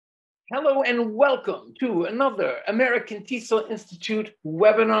Hello and welcome to another American TESOL Institute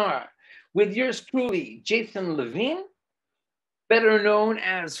webinar with yours truly, Jason Levine, better known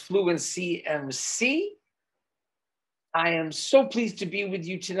as Fluency MC. I am so pleased to be with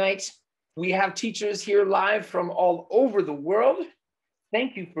you tonight. We have teachers here live from all over the world.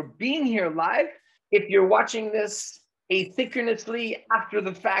 Thank you for being here live. If you're watching this asynchronously after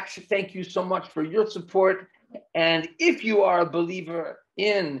the fact, thank you so much for your support. And if you are a believer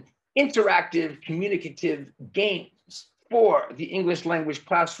in interactive communicative games for the English language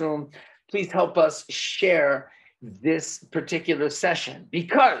classroom, please help us share this particular session,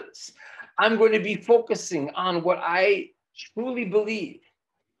 because I'm going to be focusing on what I truly believe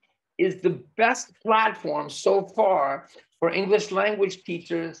is the best platform so far for English language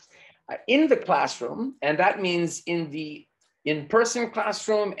teachers in the classroom, and that means in the in-person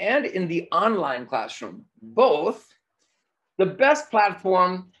classroom and in the online classroom, both. The best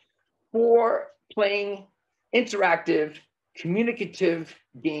platform for playing interactive, communicative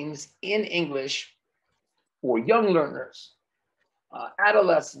games in English for young learners,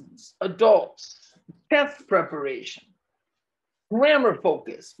 adolescents, adults, test preparation, grammar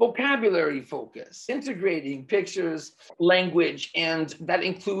focus, vocabulary focus, integrating pictures, language, and that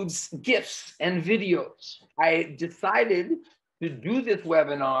includes GIFs and videos. I decided to do this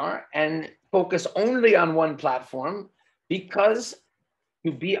webinar and focus only on one platform because,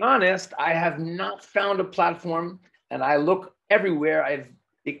 to be honest, I have not found a platform, and I look everywhere. I've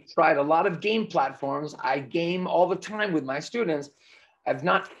tried a lot of game platforms. I game all the time with my students. I've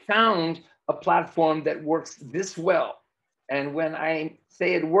not found a platform that works this well. And when I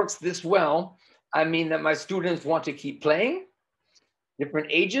say it works this well, I mean that my students want to keep playing, different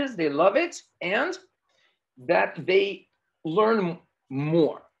ages, they love it, and that they learn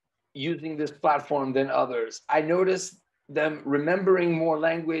more using this platform than others. I notice them remembering more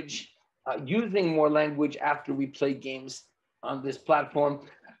language, using more language after we play games on this platform.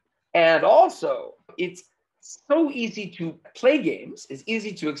 And also, it's so easy to play games, it's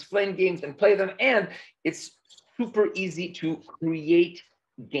easy to explain games and play them, and it's super easy to create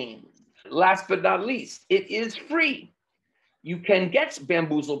games. Last but not least, it is free. You can get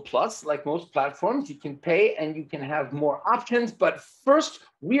Bamboozle Plus, like most platforms. You can pay and you can have more options. But first,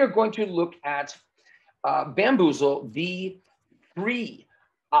 we are going to look at Bamboozle, the free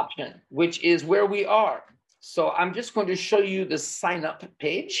option, which is where we are. So I'm just going to show you the sign up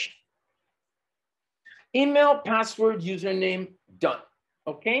page. Email, password, username, done.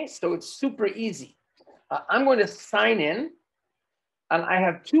 Okay, so it's super easy. I'm going to sign in, and I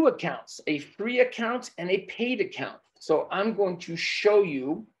have two accounts, a free account and a paid account. So I'm going to show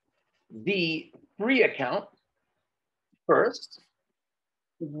you the free account first.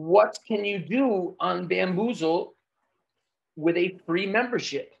 What can you do on Bamboozle with a free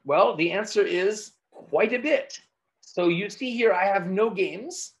membership? Well, the answer is quite a bit. So you see here, I have no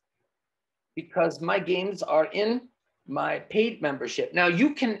games because my games are in my paid membership. Now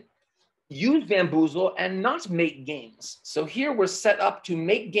you can use Bamboozle and not make games. So here we're set up to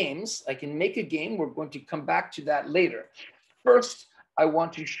make games. I can make a game. We're going to come back to that later. First, I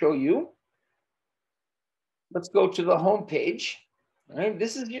want to show you. Let's go to the home page. All right,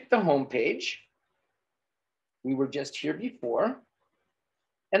 this is the home page. We were just here before.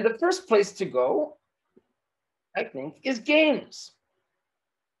 And the first place to go, I think, is games.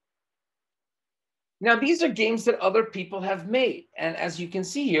 Now, these are games that other people have made. And as you can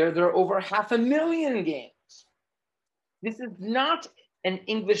see here, there are over 500,000 games. This is not an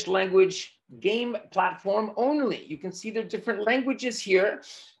English language game platform only. You can see there are different languages here,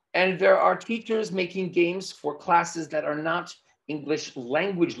 and there are teachers making games for classes that are not English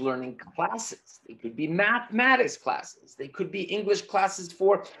language learning classes. They could be mathematics classes. They could be English classes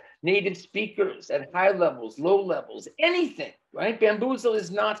for native speakers at high levels, low levels, anything, right? Bamboozle is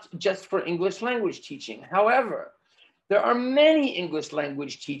not just for English language teaching. However, there are many English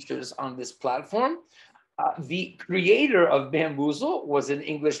language teachers on this platform. The creator of Bamboozle was an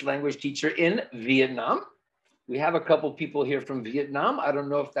English language teacher in Vietnam. We have a couple people here from Vietnam. I don't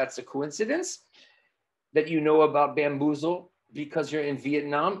know if that's a coincidence that you know about Bamboozle because you're in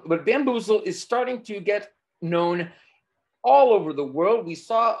Vietnam, but Bamboozle is starting to get known all over the world. We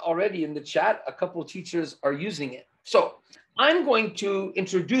saw already in the chat, a couple of teachers are using it. So I'm going to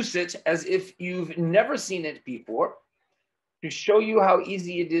introduce it as if you've never seen it before to show you how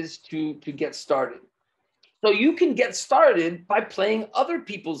easy it is to get started. So you can get started by playing other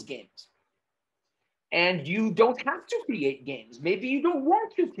people's games. And you don't have to create games. Maybe you don't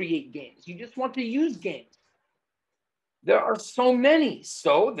want to create games. You just want to use games. There are so many.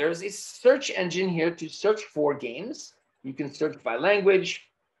 So there's a search engine here to search for games. You can search by language.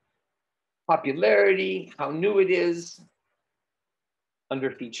 popularity, how new it is, under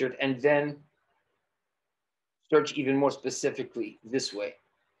featured, and then search even more specifically this way.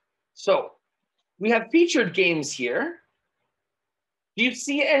 So we have featured games here. Do you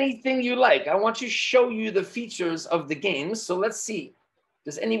see anything you like? I want to show you the features of the games. So let's see.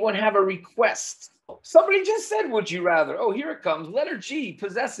 Does anyone have a request? Somebody just said, would you rather? Oh, here it comes. Letter G,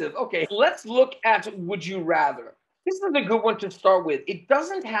 possessive. Okay, let's look at would you rather. This is a good one to start with. It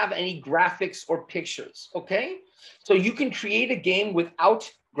doesn't have any graphics or pictures, okay? So you can create a game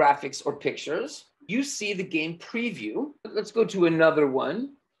without graphics or pictures. You see the game preview. Let's go to another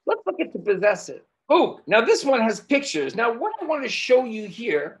one. Let's look at the possessive. Oh, now this one has pictures. Now what I want to show you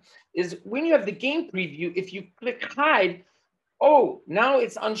here is when you have the game preview, if you click hide, oh, now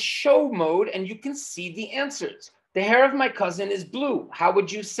it's on show mode and you can see the answers. The hair of my cousin is blue. How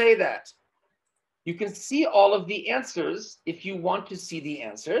would you say that? You can see all of the answers if you want to see the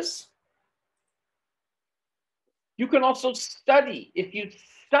answers. You can also study. If you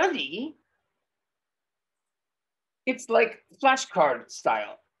study, it's like flashcard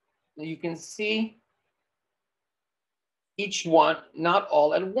style. You can see each one, not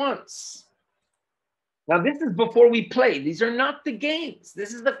all at once. Now, this is before we play. These are not the games.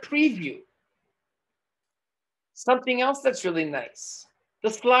 This is the preview. Something else that's really nice, the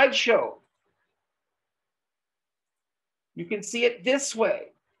slideshow. You can see it this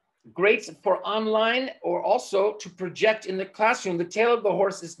way. Great for online or also to project in the classroom. The tail of the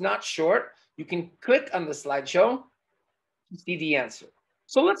horse is not short. You can click on the slideshow to see the answer.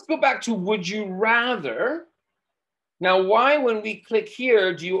 So let's go back to would you rather. Now, why when we click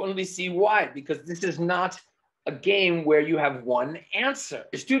here, do you only see why? Because this is not a game where you have one answer.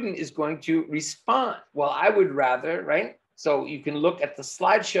 The student is going to respond. Well, I would rather, right? So you can look at the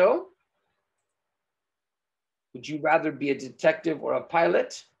slideshow. Would you rather be a detective or a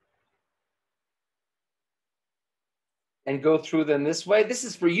pilot? And go through them this way. This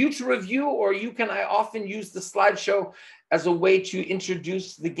is for you to review, or I often use the slideshow as a way to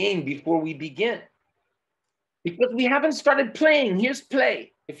introduce the game before we begin. Because we haven't started playing, here's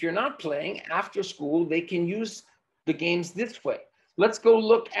play. If you're not playing after school, they can use the games this way. Let's go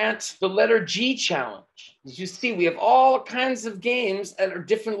look at the letter G challenge. As you see, we have all kinds of games at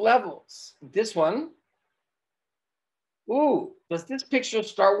different levels. This one, ooh, does this picture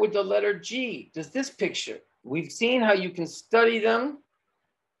start with the letter G? Does this picture? We've seen how you can study them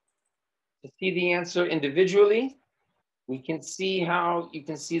to see the answer individually. We can see how you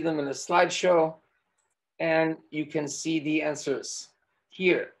can see them in a slideshow, and you can see the answers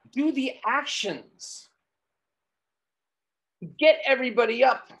here. Do the actions. Get everybody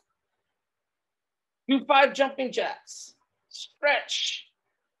up. Do 5 jumping jacks. Stretch.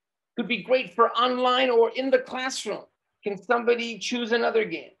 Could be great for online or in the classroom. Can somebody choose another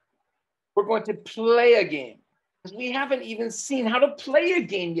game? We're going to play a game. We haven't even seen how to play a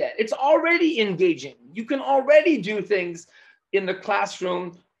game yet. It's already engaging. You can already do things in the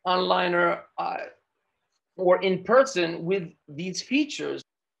classroom, online, or in person with these features.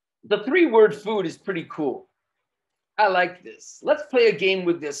 The 3-word food is pretty cool. I like this. Let's play a game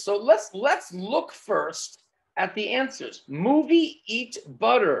with this. So let's look first at the answers. Movie, eat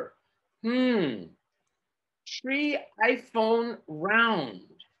butter. Tree, iPhone, round.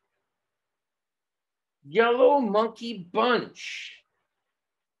 Yellow monkey bunch.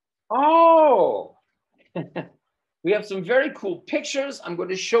 Oh, we have some very cool pictures. I'm going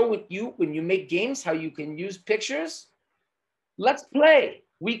to show with you when you make games how you can use pictures. Let's play.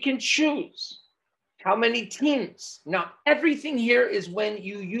 We can choose how many teams. Now, everything here is when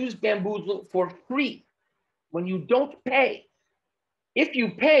you use Bamboozle for free, when you don't pay. If you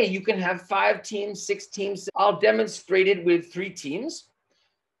pay, you can have 5 teams, 6 teams. I'll demonstrate it with 3 teams.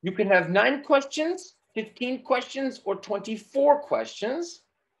 You can have 9 questions, 15 questions, or 24 questions.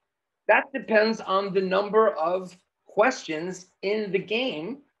 That depends on the number of questions in the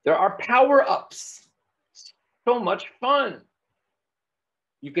game. There are power-ups. So much fun.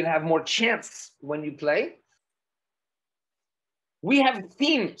 You can have more chance when you play. We have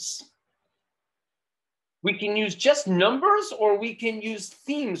themes. We can use just numbers, or we can use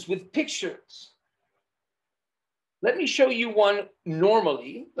themes with pictures. Let me show you one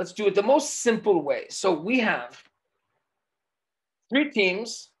normally. Let's do it the most simple way. So we have 3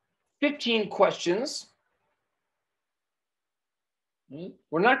 teams, 15 questions.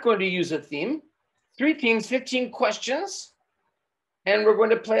 We're not going to use a theme. 3 teams, 15 questions. And we're going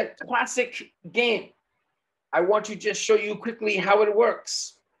to play a classic game. I want to just show you quickly how it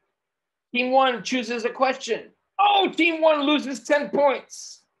works. Team 1 chooses a question. Oh, team 1 loses 10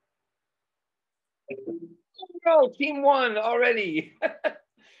 points. Oh, no, team 1 already.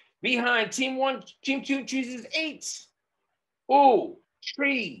 Behind team 1, team 2 chooses 8. Oh,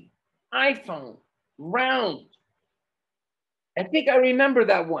 tree, iPhone, round. I think I remember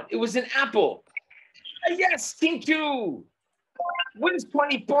that one. It was an apple. Yes, team 2 wins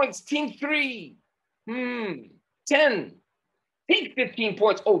 20 points. Team 3, 10. Take 15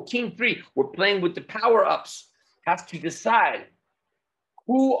 points. Oh, team 3, we're playing with the power-ups. Have to decide,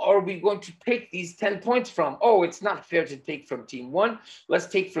 who are we going to take these 10 points from? Oh, it's not fair to take from team 1. Let's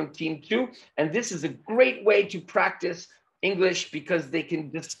take from team 2. And this is a great way to practice English because they can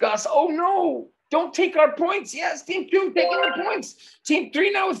discuss, oh no, don't take our points. Yes, team 2 taking the points. Team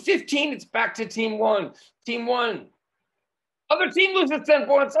 3 now with 15. It's back to team 1. Team 1. Other team loses 10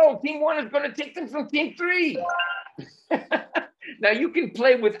 points. Oh, team 1 is going to take them from team 3. Now you can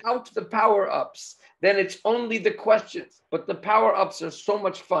play without the power-ups. Then it's only the questions. But the power-ups are so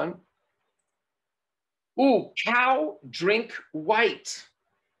much fun. Ooh, cow drink white.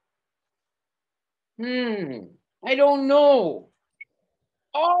 I don't know.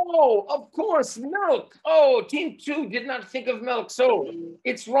 Oh, of course, milk. Oh, team 2 did not think of milk. So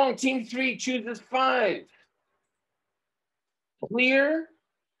it's wrong. Team 3 chooses 5. Clear,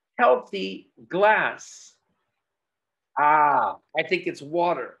 healthy glass. Ah, I think it's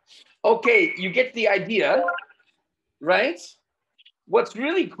water. Okay, you get the idea, right? What's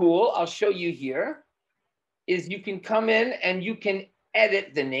really cool, I'll show you here, is you can come in and you can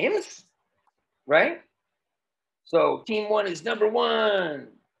edit the names, right? So team 1 is number 1.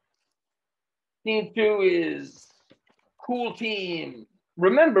 Team 2 is cool team.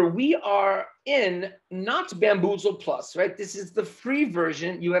 Remember, we are in not Bamboozle Plus, right? This is the free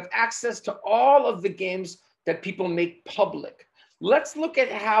version. You have access to all of the games that people make public. Let's look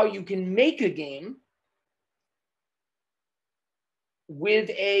at how you can make a game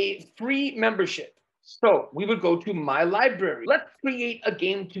with a free membership. So we would go to my library. Let's create a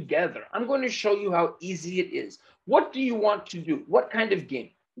game together. I'm going to show you how easy it is. What do you want to do? What kind of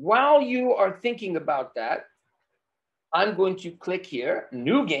game? While you are thinking about that, I'm going to click here,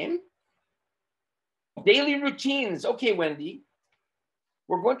 new game, daily routines. Okay, Wendy,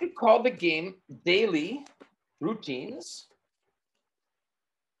 we're going to call the game Daily Routines.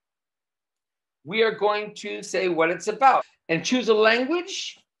 We are going to say what it's about and choose a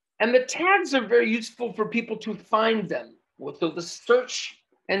language. And the tags are very useful for people to find them. So the search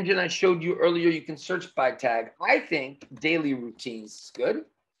engine I showed you earlier, you can search by tag. I think daily routines is good.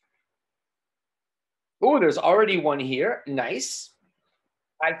 Oh, there's already one here. Nice.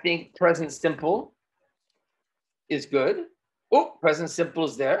 I think present simple is good. Oh, present simple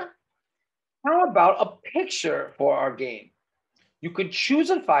is there. How about a picture for our game? You could choose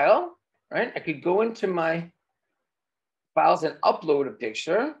a file, right? I could go into my files and upload a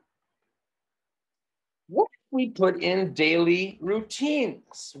picture. What if we put in daily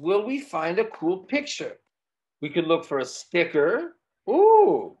routines? Will we find a cool picture? We could look for a sticker.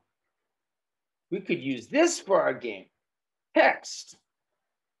 Ooh, we could use this for our game. Text.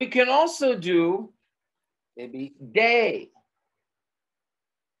 We can also do maybe day.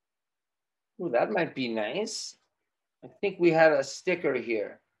 Ooh, that might be nice. I think we had a sticker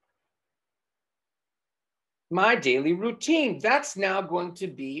here. My daily routine. That's now going to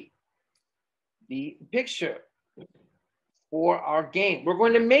be the picture for our game. We're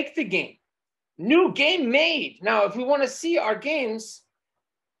going to make the game. New game made. Now, if we want to see our games,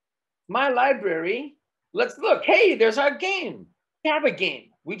 my library, let's look. Hey, there's our game. We have a game.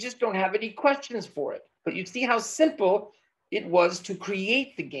 We just don't have any questions for it. But you see how simple it was to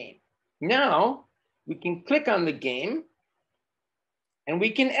create the game. Now, we can click on the game and we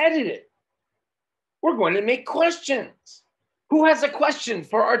can edit it. We're going to make questions. Who has a question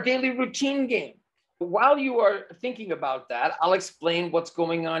for our daily routine game? While you are thinking about that, I'll explain what's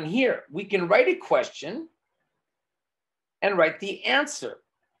going on here. We can write a question and write the answer.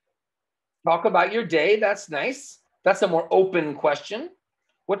 Talk about your day. That's nice. That's a more open question.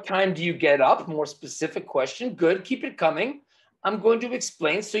 What time do you get up? More specific question. Good. Keep it coming. I'm going to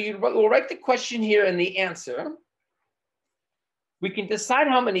explain. So we'll write the question here and the answer. We can decide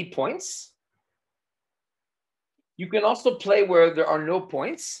how many points. You can also play where there are no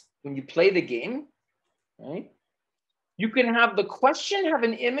points when you play the game. Right? You can have the question have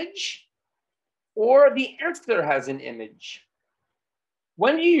an image or the answer has an image.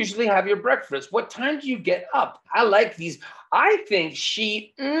 When do you usually have your breakfast? What time do you get up? I like these. I think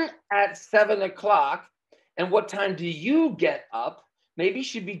she at 7 o'clock. And what time do you get up? Maybe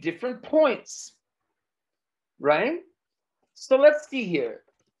should be different points, right? So let's see here.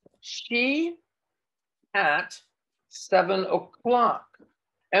 She at 7 o'clock.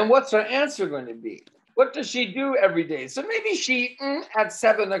 And what's our answer going to be? What does she do every day? So maybe she at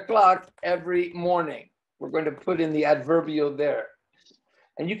 7 o'clock every morning. We're going to put in the adverbial there.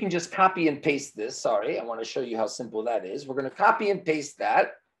 And you can just copy and paste this. Sorry, I want to show you how simple that is. We're going to copy and paste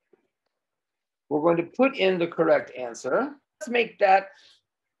that. We're going to put in the correct answer. Let's make that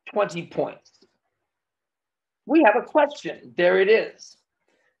 20 points. We have a question. There it is.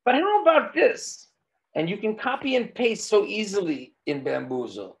 But how about this? And you can copy and paste so easily in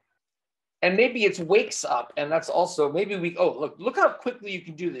Bamboozle. And maybe it's wakes up, and that's also, maybe we, oh, look how quickly you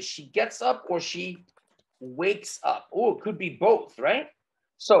can do this. She gets up or she wakes up. Oh, it could be both, right?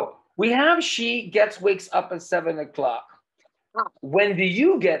 So we have she wakes up at 7 o'clock. When do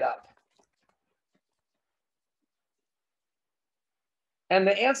you get up? And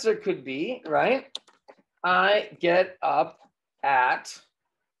the answer could be, right? I get up at.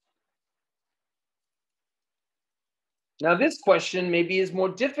 Now this question maybe is more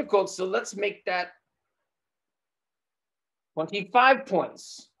difficult, so let's make that 25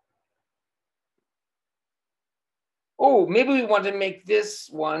 points. Oh, maybe we want to make this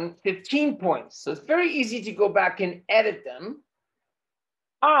one 15 points. So it's very easy to go back and edit them.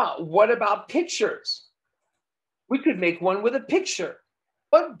 What about pictures? We could make one with a picture.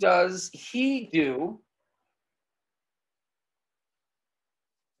 What does he do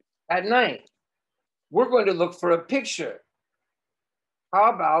at night? We're going to look for a picture.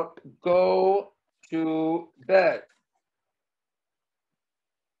 How about go to bed?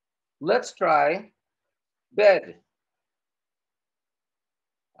 Let's try bed.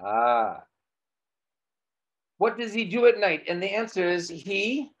 What does he do at night? And the answer is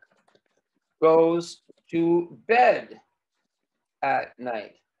he goes to bed at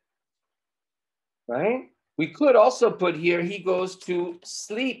night, right? We could also put here, he goes to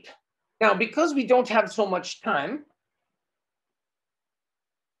sleep. Now, because we don't have so much time,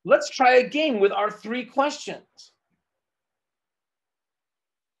 let's try a game with our 3 questions.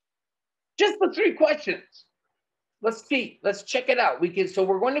 Just the 3 questions. Let's see, let's check it out. So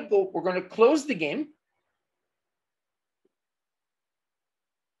we're going to close the game.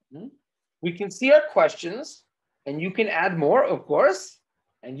 We can see our questions, and you can add more, of course.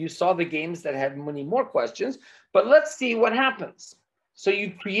 And you saw the games that had many more questions, but let's see what happens. So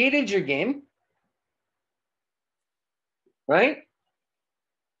you created your game, right?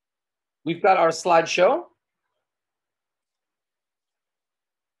 We've got our slideshow.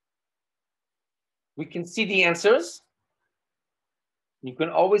 We can see the answers. You can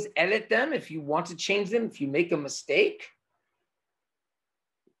always edit them if you want to change them, if you make a mistake.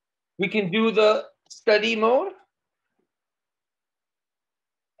 We can do the study mode.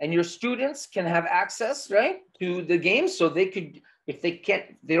 And your students can have access, right, to the game. So they could, if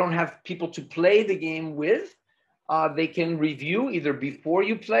they don't have people to play the game with, they can review either before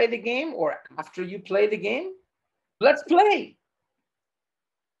you play the game or after you play the game. Let's play.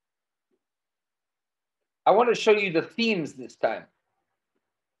 I want to show you the themes this time.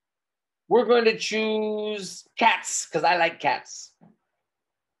 We're going to choose cats because I like cats.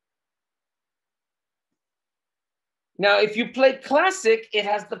 Now, if you play classic, it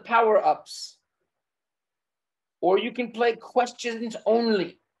has the power-ups. Or you can play questions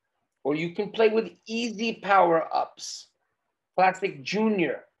only. Or you can play with easy power-ups. Classic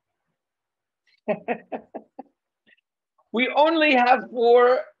Junior. We only have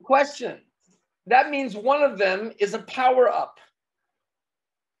 4 questions. That means one of them is a power-up.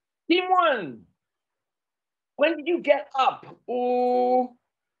 Team 1. When did you get up? Oh,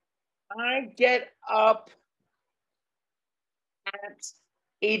 I get up at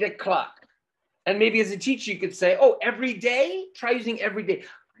 8 o'clock. And maybe as a teacher, you could say, oh, every day? Try using every day.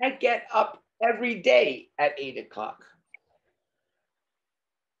 I get up every day at 8 o'clock.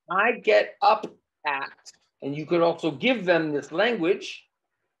 I get up at, and you could also give them this language.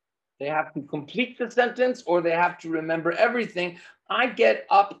 They have to complete the sentence or they have to remember everything. I get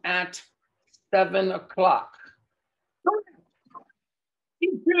up at 7 o'clock.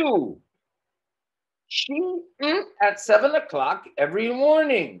 Do. She at 7 o'clock every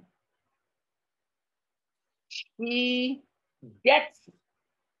morning. She gets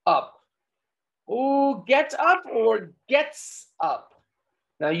up. Oh, gets up or gets up.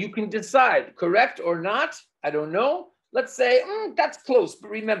 Now you can decide, correct or not. I don't know. Let's say that's close, but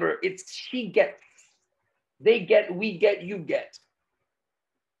remember, it's she gets. They get, we get, you get.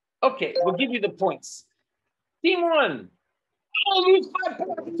 Okay, we'll give you the points. Team 1. Oh, lose 5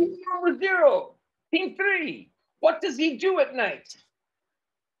 points. Team number 0. Team 3. What does he do at night?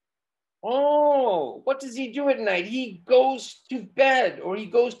 Oh, what does he do at night? He goes to bed or he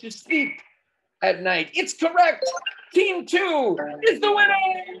goes to sleep at night. It's correct. Team 2 is the winner.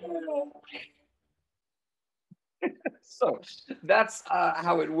 So that's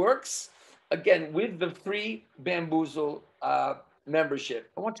how it works. Again, with the free Bamboozle membership,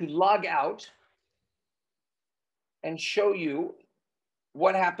 I want to log out and show you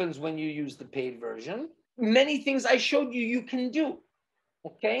what happens when you use the paid version. Many things I showed you, you can do.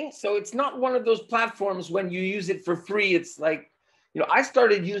 Okay, so it's not one of those platforms when you use it for free. It's like, I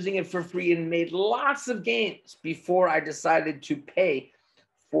started using it for free and made lots of games before I decided to pay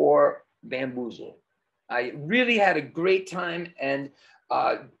for Bamboozle. I really had a great time, and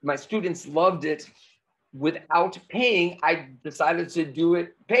my students loved it. Without paying, I decided to do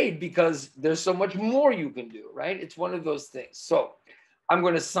it paid because there's so much more you can do, right? It's one of those things. So I'm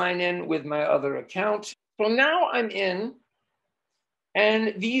going to sign in with my other account. So now I'm in,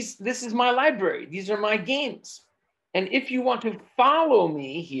 and this is my library. These are my games. And if you want to follow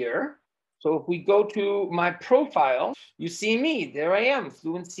me here, so if we go to my profile, you see me. There I am,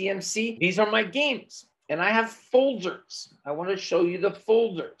 Fluent CMC. These are my games. And I have folders. I want to show you the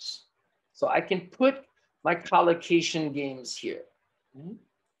folders. So I can put my collocation games here.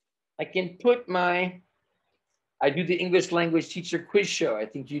 I can put I do the English language teacher quiz show. I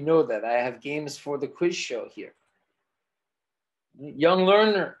think you know that. I have games for the quiz show here. Young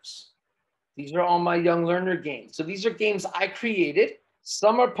learners. These are all my young learner games. So these are games I created.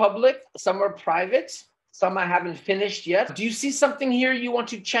 Some are public, some are private, some I haven't finished yet. Do you see something here you want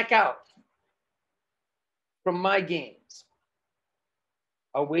to check out from my games?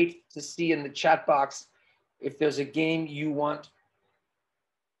 I'll wait to see in the chat box if there's a game you want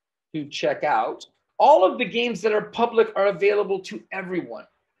to check out. All of the games that are public are available to everyone.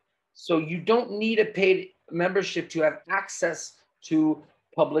 So you don't need a paid membership to have access to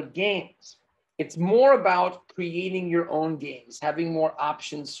public games. It's more about creating your own games, having more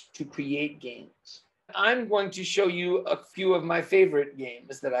options to create games. I'm going to show you a few of my favorite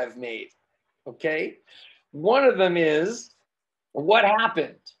games that I've made, okay? One of them is What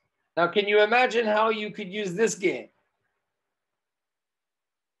Happened? Now, can you imagine how you could use this game?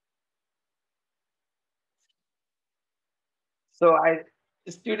 So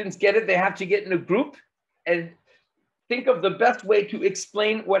the students get it. They have to get in a group and think of the best way to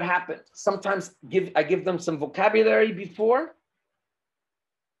explain what happened. Sometimes I give them some vocabulary before,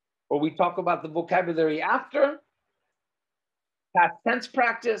 or we talk about the vocabulary after. Past tense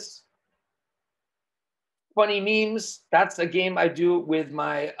practice. Funny memes. That's a game I do with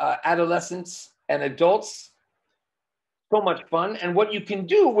my adolescents and adults. So much fun. And what you can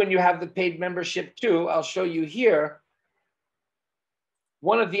do when you have the paid membership too, I'll show you here.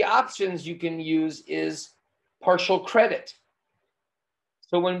 One of the options you can use is partial credit.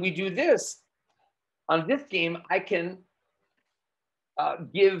 So when we do this, on this game, I can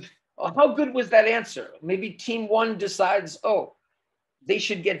give, how good was that answer? Maybe team one decides, oh, they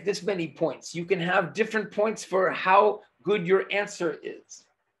should get this many points. You can have different points for how good your answer is.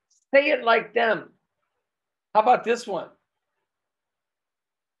 Say it like them. How about this one?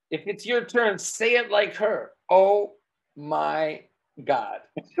 If it's your turn, say it like her. Oh my God.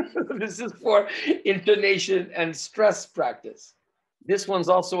 This is for intonation and stress practice. This one's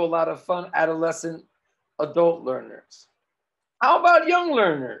also a lot of fun, adolescent, adult learners. How about young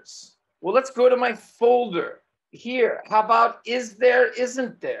learners? Well, let's go to my folder here. How about is there,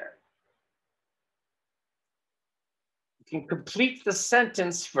 isn't there? You can complete the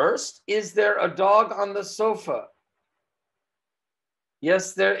sentence first. Is there a dog on the sofa?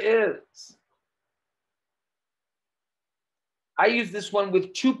 Yes, there is. I use this one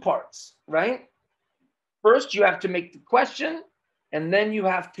with two parts, right? First, you have to make the question, and then you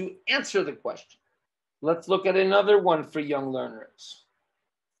have to answer the question. Let's look at another one for young learners.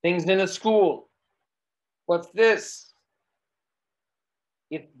 Things in a school. What's this?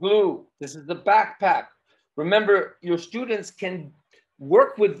 It's glue. This is the backpack. Remember, your students can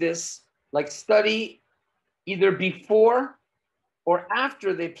work with this, like study either before or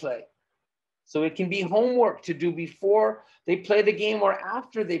after they play. So it can be homework to do before they play the game or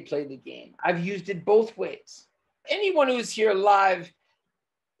after they play the game. I've used it both ways. Anyone who's here live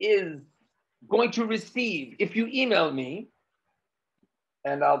is going to receive, if you email me,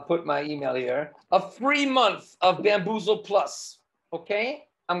 and I'll put my email here, a free month of Bamboozle Plus, okay?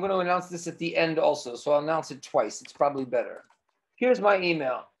 I'm going to announce this at the end also, so I'll announce it twice. It's probably better. Here's my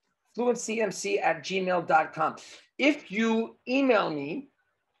email, fluentcmc@gmail.com. If you email me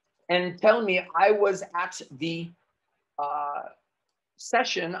and tell me I was at the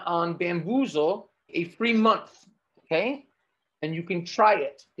session on Bamboozle, a free month, okay? And you can try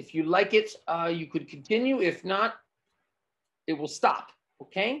it. If you like it, you could continue. If not, it will stop,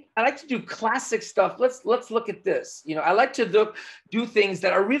 Okay, I like to do classic stuff. Let's look at this. You know, I like to do things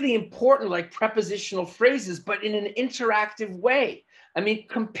that are really important, like prepositional phrases, but in an interactive way. I mean,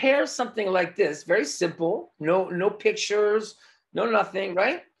 compare something like this, very simple, no pictures, no nothing,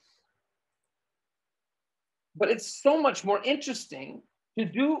 right? But it's so much more interesting to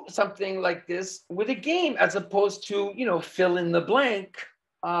do something like this with a game as opposed to, you know, fill in the blank,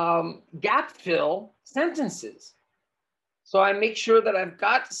 gap fill sentences. So I make sure that I've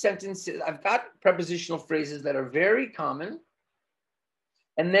got sentences, I've got prepositional phrases that are very common.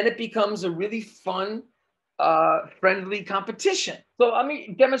 And then it becomes a really fun, friendly competition. So let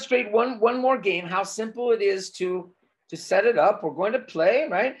me demonstrate one more game, how simple it is to set it up. We're going to play,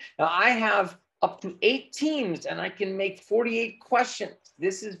 right? Now I have up to 8 teams and I can make 48 questions.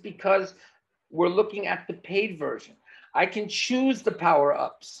 This is because we're looking at the paid version. I can choose the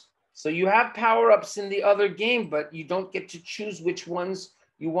power-ups. So you have power-ups in the other game, but you don't get to choose which ones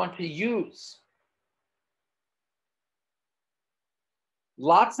you want to use.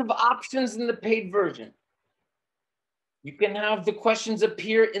 Lots of options in the paid version. You can have the questions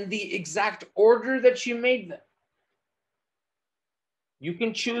appear in the exact order that you made them. You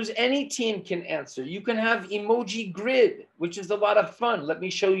can choose any team can answer. You can have emoji grid, which is a lot of fun. Let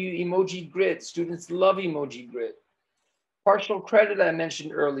me show you emoji grid. Students love emoji grid. Partial credit I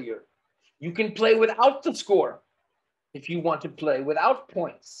mentioned earlier. You can play without the score if you want to play without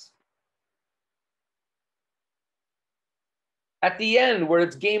points. At the end, where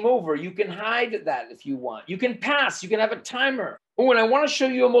it's game over, you can hide that if you want. You can pass, you can have a timer. Oh, and I want to show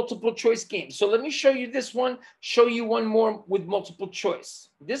you a multiple choice game. So let me show you this one, show you one more with multiple choice.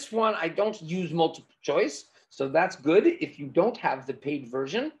 This one, I don't use multiple choice, so that's good if you don't have the paid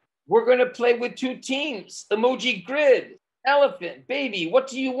version. We're going to play with 2 teams, emoji grid. Elephant, baby, what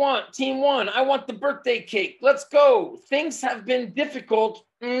do you want? Team 1, I want the birthday cake. Let's go. Things have been difficult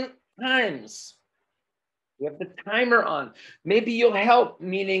times. We have the timer on. Maybe you'll help,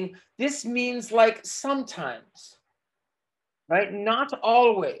 meaning this means like sometimes, right? Not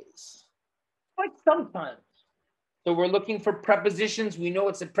always, like sometimes. So we're looking for prepositions. We know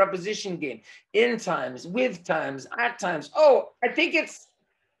it's a preposition game. In times, with times, at times. Oh, I think it's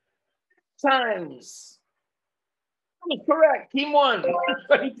times. Correct. Team 1,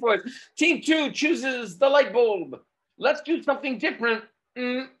 Team 2 chooses the light bulb. Let's do something different.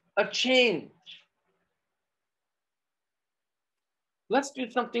 A change. Let's do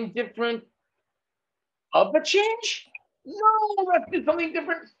something different. Of a change? No, let's do something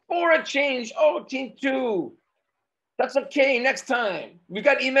different for a change. Oh, team 2. That's okay. Next time. We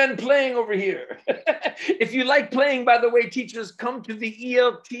got Eman playing over here. If you like playing, by the way, teachers, come to the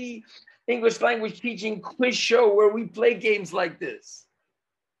ELT English Language Teaching Quiz Show where we play games like this.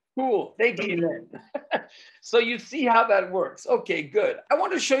 Cool. Thank you, Eman. So you see how that works. Okay, good. I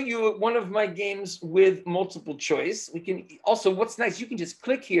want to show you one of my games with multiple choice. We can also, what's nice, you can just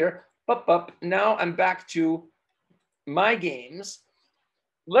click here, up. Now I'm back to my games.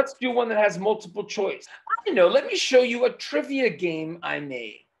 Let's do one that has multiple choice. I know, let me show you a trivia game I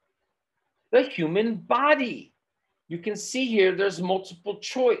made. The human body. You can see here, there's multiple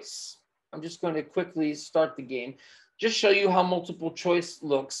choice. I'm just going to quickly start the game. Just show you how multiple choice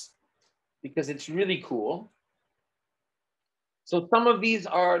looks because it's really cool. So some of these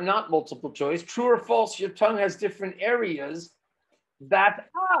are not multiple choice. True or false, your tongue has different areas that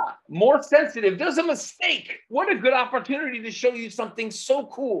more sensitive. There's a mistake. What a good opportunity to show you something so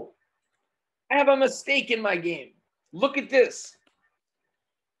cool. I have a mistake in my game. Look at this.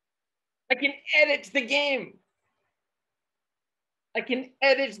 I can edit the game. I can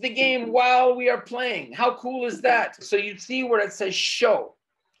edit the game while we are playing. How cool is that? So you see where it says show.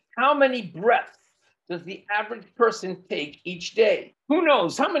 How many breaths does the average person take each day? Who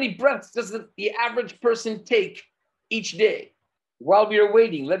knows? How many breaths does the average person take each day? While we are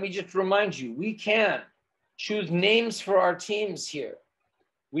waiting, let me just remind you, we can choose names for our teams here.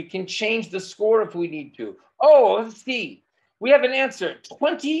 We can change the score if we need to. Oh, let's see. We have an answer,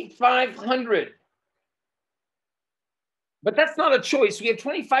 2,500. But that's not a choice. We have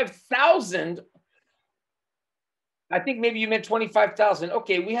 25,000. I think maybe you meant 25,000.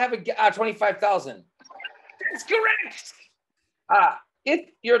 Okay, we have a 25,000. That's correct. If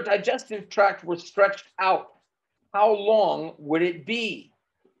your digestive tract were stretched out, how long would it be?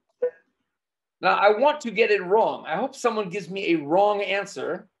 Now, I want to get it wrong. I hope someone gives me a wrong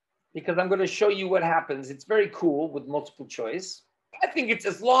answer because I'm going to show you what happens. It's very cool with multiple choice. I think it's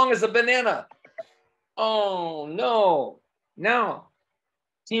as long as a banana. Oh, no. Now,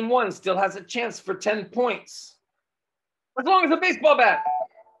 team 1 still has a chance for 10 points. As long as a baseball bat.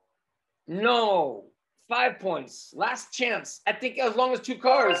 No. 5 points. Last chance. I think as long as 2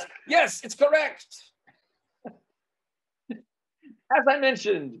 cars. Yes, it's correct. As I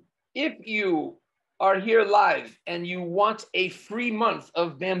mentioned, if you are here live and you want a free month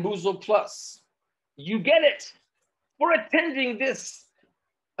of Bamboozle Plus, you get it for attending this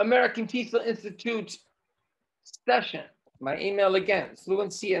American TESOL Institute session. My email again,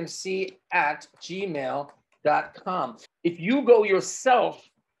 fluencyMC@gmail.com. If you go yourself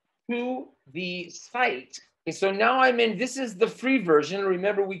to the site, okay, so now I'm in, this is the free version.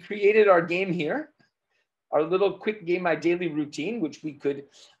 Remember, we created our game here, our little quick game, my daily routine, which we could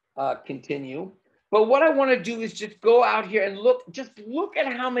continue. But what I want to do is just go out here and look at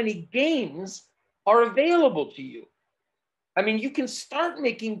how many games are available to you. I mean, you can start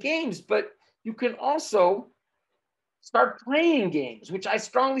making games, but you can also start playing games, which I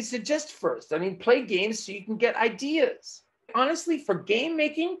strongly suggest first. I mean, play games so you can get ideas. Honestly, for game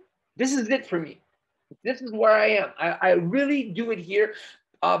making, this is it for me. This is where I am. I really do it here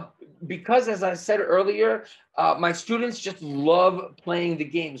because, as I said earlier, my students just love playing the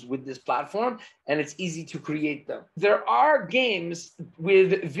games with this platform, and it's easy to create them. There are games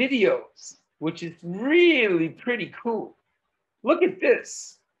with videos, which is really pretty cool. Look at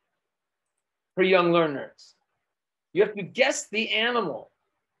this for young learners. You have to guess the animal,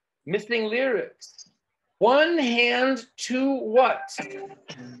 missing lyrics. One hand to what?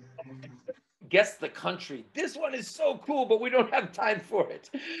 Guess the country. This one is so cool, but we don't have time for it.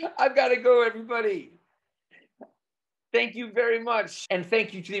 I've got to go, everybody. Thank you very much. And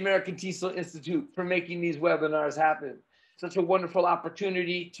thank you to the American TESOL Institute for making these webinars happen. Such a wonderful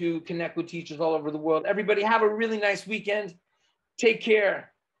opportunity to connect with teachers all over the world. Everybody have a really nice weekend. Take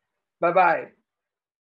care. Bye-bye.